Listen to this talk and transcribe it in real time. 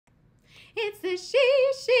It's the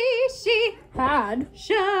She Had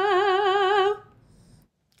Show.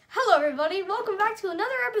 Hello everybody, welcome back to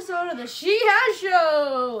another episode of the She Had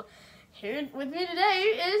Show. Here with me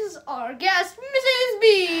today is our guest, Mrs.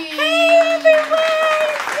 B. Hey everyone,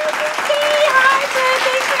 it's Mrs. B. Hi, Fred.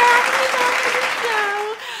 Thanks for having me on the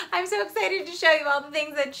show. I'm so excited to show you all the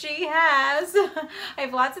things that she has. I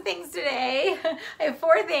have lots of things today. I have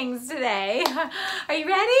 4 things today. Are you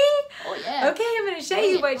ready? Oh yeah. Okay, I'm going to show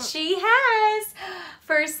you what she has.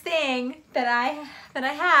 First thing that I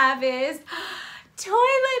have is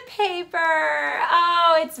toilet paper.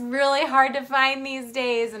 Oh, it's really hard to find these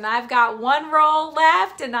days, and I've got 1 roll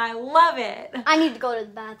left, and I love it. I need to go to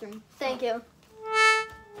the bathroom. Thank you.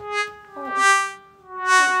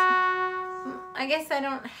 I guess I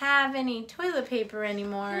don't have any toilet paper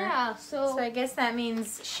anymore. Yeah, so I guess that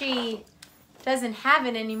means she doesn't have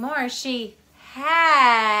it anymore. She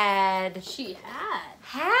had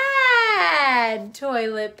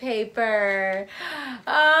toilet paper.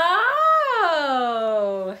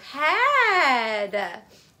 Oh, had.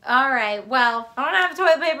 All right, well, I don't have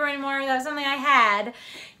toilet paper anymore. That was something I had.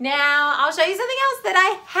 Now, I'll show you something else that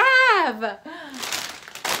I have.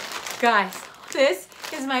 Guys, this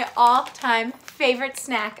is my all-time favorite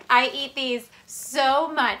snack. I eat these so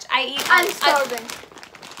much. I'm starving.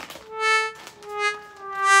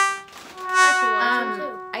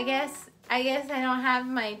 I guess I don't have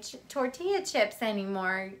my tortilla chips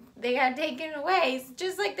anymore. They got taken away. It's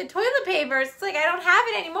just like the toilet paper. It's like I don't have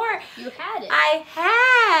it anymore. You had it. I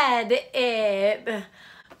had it.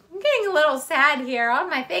 I'm getting a little sad here. All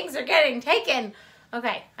my things are getting taken.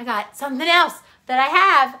 Okay, I got something else that I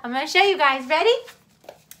have. I'm going to show you guys. Ready?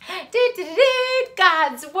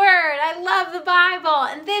 God's Word. I love the Bible.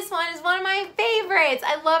 And this one is one of my favorites.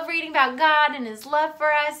 I love reading about God and His love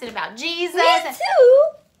for us and about Jesus. Me too.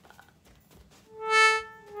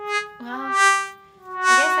 Well, I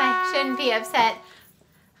guess I shouldn't be upset.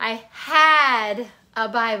 I had a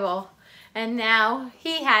Bible, and now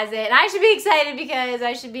he has it. I should be excited because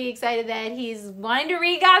I should be excited that he's wanting to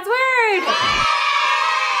read God's Word.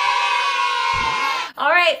 All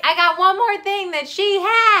right, I got one more thing that she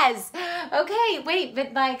has. Okay, wait,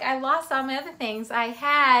 but like I lost all my other things. I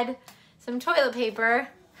had some toilet paper.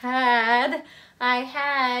 I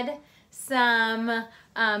had some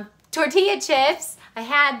tortilla chips. I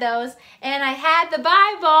had those, and I had the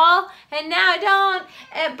Bible, and now I don't,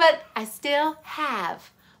 but I still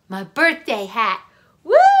have my birthday hat.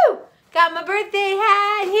 Woo! Got my birthday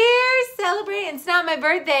hat here, celebrating. It's not my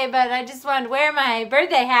birthday, but I just wanted to wear my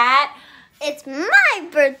birthday hat. It's my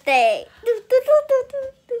birthday.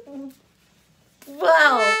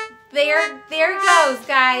 Well, there it goes,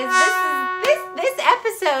 guys. This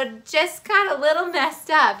episode just got a little messed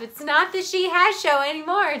up. It's not the She Has Show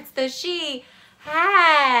anymore. It's the She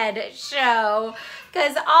Had Show,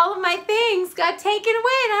 because all of my things got taken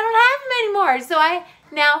away and I don't have them anymore. So I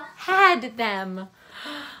now had them.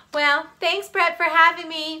 Well, thanks, Brett, for having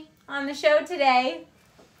me on the show today.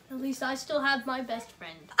 At least I still have my best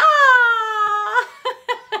friend. Aww!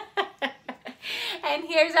 And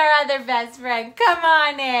here's our other best friend. Come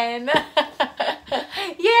on in.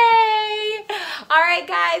 Yay! All right,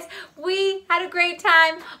 guys, we had a great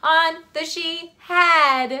time on the She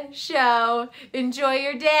Had Show. Enjoy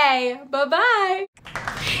your day. Bye-bye.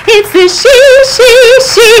 It's the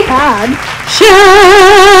She Had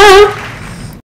Show.